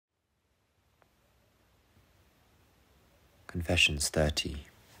Confessions 30.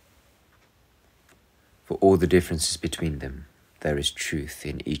 For all the differences between them, there is truth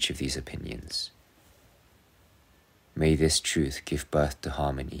in each of these opinions. May this truth give birth to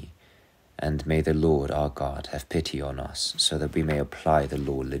harmony, and may the Lord our God have pity on us, so that we may apply the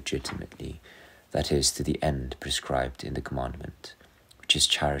law legitimately, that is, to the end prescribed in the commandment, which is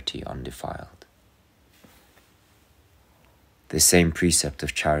charity undefiled. The same precept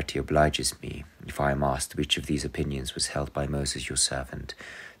of charity obliges me, if I am asked which of these opinions was held by Moses your servant,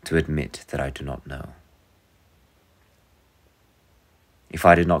 to admit that I do not know. If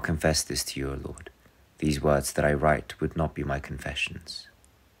I did not confess this to you, O Lord, these words that I write would not be my confessions.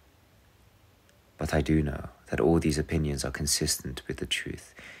 But I do know that all these opinions are consistent with the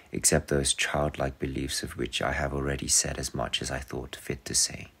truth, except those childlike beliefs of which I have already said as much as I thought fit to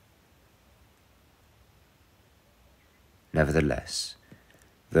say. Nevertheless,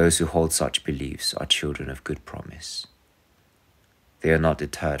 those who hold such beliefs are children of good promise. They are not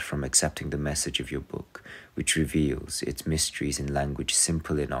deterred from accepting the message of your book, which reveals its mysteries in language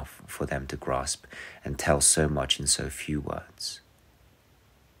simple enough for them to grasp and tells so much in so few words.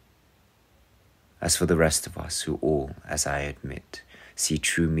 As for the rest of us, who all, as I admit, see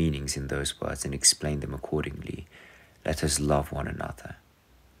true meanings in those words and explain them accordingly, let us love one another.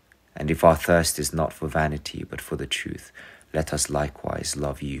 And if our thirst is not for vanity but for the truth, let us likewise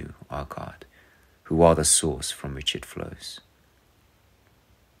love you, our God, who are the source from which it flows.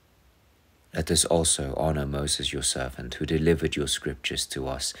 Let us also honor Moses your servant, who delivered your scriptures to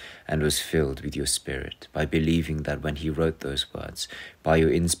us and was filled with your Spirit, by believing that when he wrote those words, by your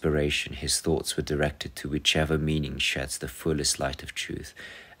inspiration his thoughts were directed to whichever meaning sheds the fullest light of truth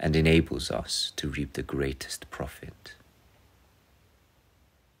and enables us to reap the greatest profit.